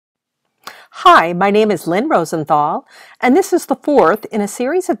Hi, my name is Lynn Rosenthal, and this is the fourth in a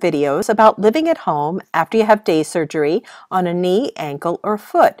series of videos about living at home after you have day surgery on a knee, ankle, or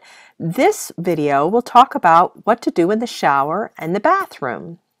foot. This video will talk about what to do in the shower and the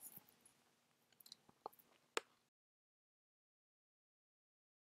bathroom.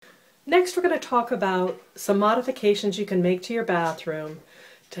 Next, we're going to talk about some modifications you can make to your bathroom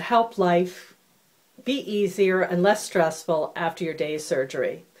to help life be easier and less stressful after your day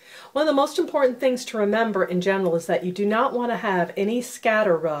surgery. One of the most important things to remember in general is that you do not want to have any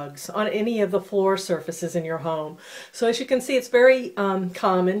scatter rugs on any of the floor surfaces in your home. So as you can see, it's very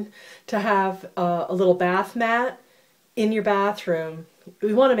common to have a little bath mat in your bathroom.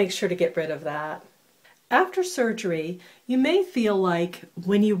 We want to make sure to get rid of that. After surgery, you may feel like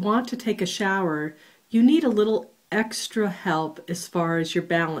when you want to take a shower, you need a little extra help as far as your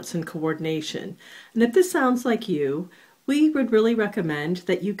balance and coordination. And if this sounds like you, we would really recommend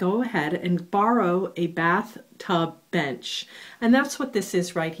that you go ahead and borrow a bathtub bench. And that's what this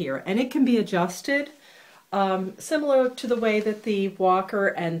is right here. And it can be adjusted similar to the way that the walker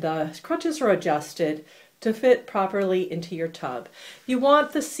and the crutches are adjusted to fit properly into your tub. You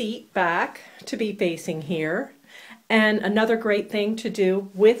want the seat back to be facing here. And another great thing to do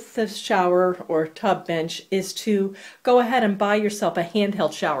with the shower or tub bench is to go ahead and buy yourself a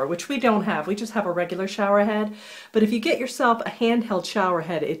handheld shower, which we don't have. We just have a regular shower head. But if you get yourself a handheld shower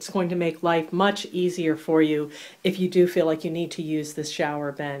head, it's going to make life much easier for you if you do feel like you need to use this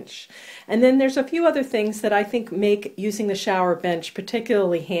shower bench. And then there's a few other things that I think make using the shower bench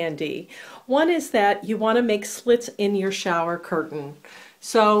particularly handy. One is that you want to make slits in your shower curtain.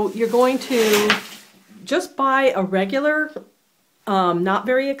 So you're going to just buy a regular, not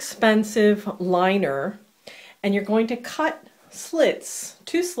very expensive liner, and you're going to cut slits,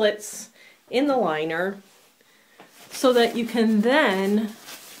 2 slits in the liner, so that you can then,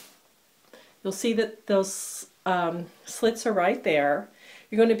 you'll see that those slits are right there.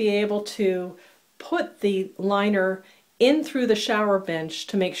 You're going to be able to put the liner in through the shower bench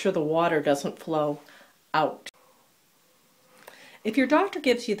to make sure the water doesn't flow out. If your doctor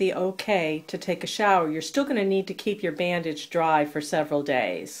gives you the okay to take a shower, you're still going to need to keep your bandage dry for several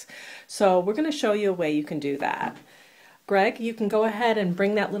days. So we're going to show you a way you can do that. Greg, you can go ahead and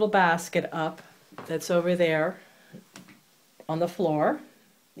bring that little basket up that's over there on the floor.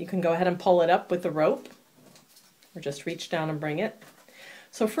 You can go ahead and pull it up with the rope, or just reach down and bring it.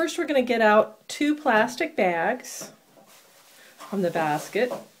 So first we're going to get out 2 plastic bags from the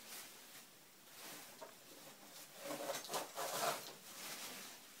basket.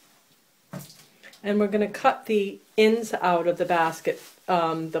 And we're going to cut the ends out of the basket,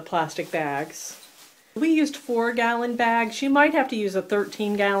 the plastic bags. We used 4-gallon bags. You might have to use a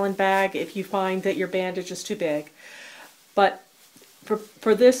 13-gallon bag if you find that your bandage is too big. But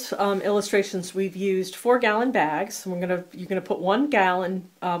for this illustrations, we've used 4-gallon bags. You're going to put 1 gallon,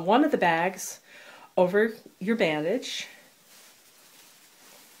 one of the bags over your bandage.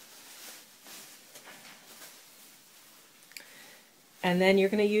 And then you're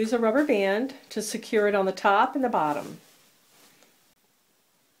going to use a rubber band to secure it on the top and the bottom.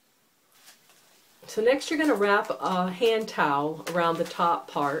 So next you're going to wrap a hand towel around the top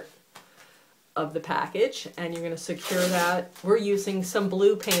part of the package, and you're going to secure that. We're using some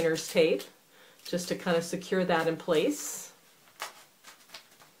blue painter's tape just to kind of secure that in place.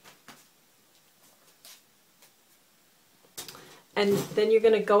 And then you're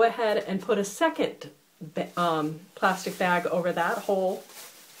going to go ahead and put a second plastic bag over that whole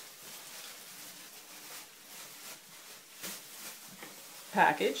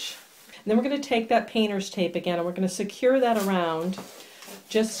package. And then we're going to take that painter's tape again, and we're going to secure that around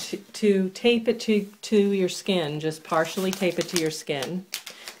just to tape it to your skin, just partially tape it to your skin,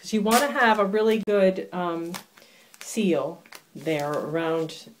 because you want to have a really good seal there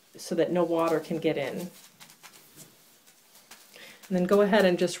around so that no water can get in. And then go ahead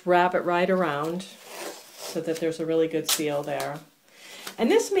and just wrap it right around so that there's a really good seal there. And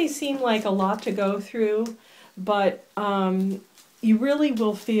this may seem like a lot to go through, but you really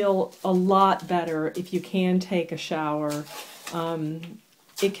will feel a lot better if you can take a shower.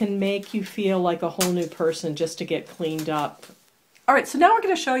 It can make you feel like a whole new person just to get cleaned up. All right, so now we're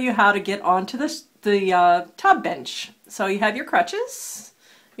going to show you how to get onto the tub bench. So you have your crutches.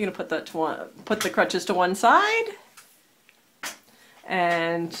 You're going to put the crutches to one side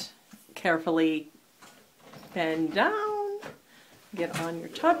and carefully bend down, get on your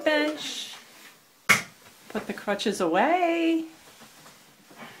tub bench, put the crutches away.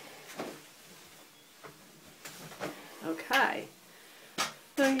 Okay,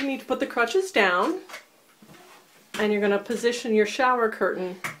 then you need to put the crutches down, and you're going to position your shower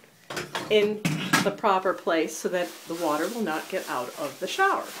curtain in the proper place so that the water will not get out of the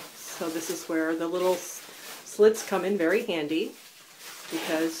shower. So this is where the little slits come in very handy,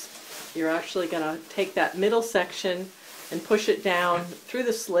 because you're actually going to take that middle section and push it down through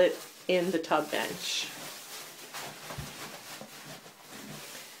the slit in the tub bench.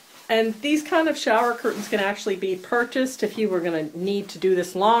 And these kind of shower curtains can actually be purchased if you were going to need to do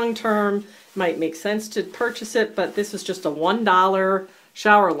this long term. It might make sense to purchase it, but this is just a $1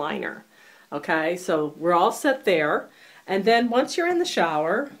 shower liner. Okay, so we're all set there. And then once you're in the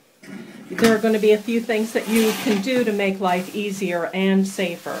shower, there are going to be a few things that you can do to make life easier and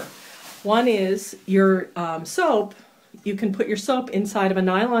safer. One is your soap. You can put your soap inside of a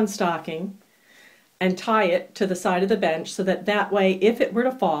nylon stocking and tie it to the side of the bench so that that way, if it were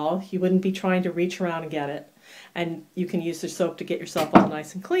to fall, you wouldn't be trying to reach around and get it. And you can use the soap to get yourself all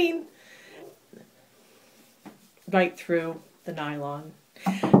nice and clean right through the nylon.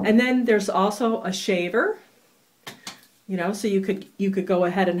 And then there's also a shaver, you know, so you could go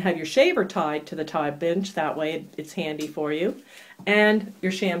ahead and have your shaver tied to the tub bench. That way it's handy for you. And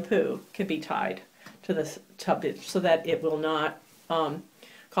your shampoo can be tied to the tub bench so that it will not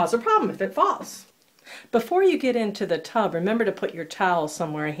cause a problem if it falls. Before you get into the tub, remember to put your towel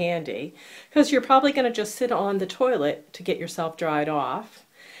somewhere handy, because you're probably going to just sit on the toilet to get yourself dried off.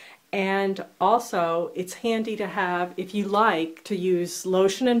 And also, it's handy to have, if you like to use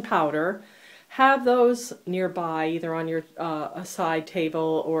lotion and powder, have those nearby, either on your a side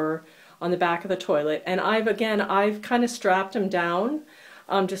table or on the back of the toilet. And I've kind of strapped them down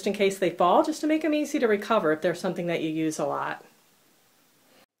just in case they fall, just to make them easy to recover if there's something that you use a lot.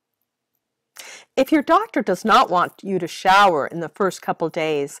 If your doctor does not want you to shower in the first couple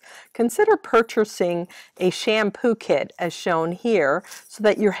days, consider purchasing a shampoo kit as shown here so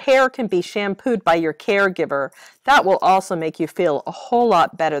that your hair can be shampooed by your caregiver. That will also make you feel a whole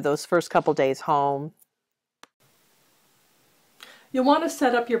lot better those first couple days home. You'll want to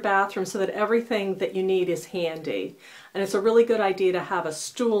set up your bathroom so that everything that you need is handy. And it's a really good idea to have a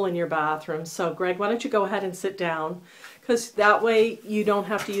stool in your bathroom. So Greg, why don't you go ahead and sit down? Because that way you don't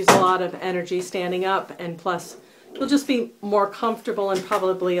have to use a lot of energy standing up, and plus you'll just be more comfortable and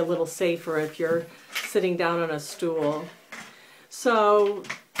probably a little safer if you're sitting down on a stool. So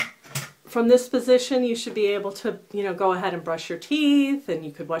from this position you should be able to, you know, go ahead and brush your teeth, and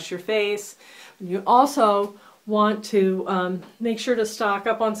you could wash your face. You also want to make sure to stock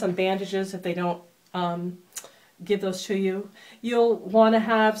up on some bandages if they don't give those to you. You'll want to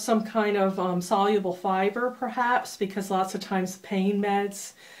have some kind of soluble fiber perhaps, because lots of times pain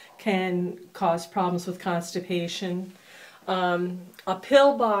meds can cause problems with constipation. A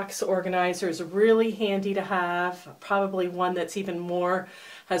pill box organizer is really handy to have, probably one that's even more,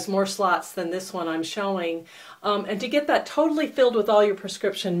 has more slots than this one I'm showing. And to get that totally filled with all your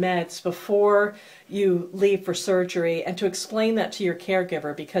prescription meds before you leave for surgery, and to explain that to your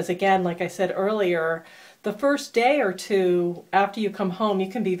caregiver, because again, like I said earlier, the first day or two after you come home, you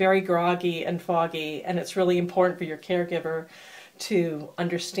can be very groggy and foggy, and it's really important for your caregiver to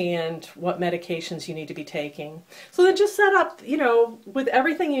understand what medications you need to be taking. So then just set up, you know, with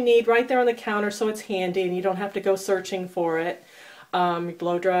everything you need right there on the counter so it's handy and you don't have to go searching for it. Your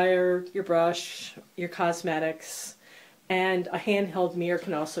blow dryer, your brush, your cosmetics, and a handheld mirror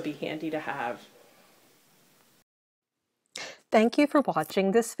can also be handy to have. Thank you for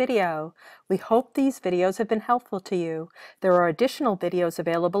watching this video. We hope these videos have been helpful to you. There are additional videos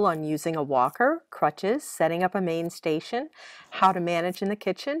available on using a walker, crutches, setting up a main station, how to manage in the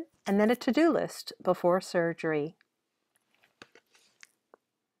kitchen, and then a to-do list before surgery.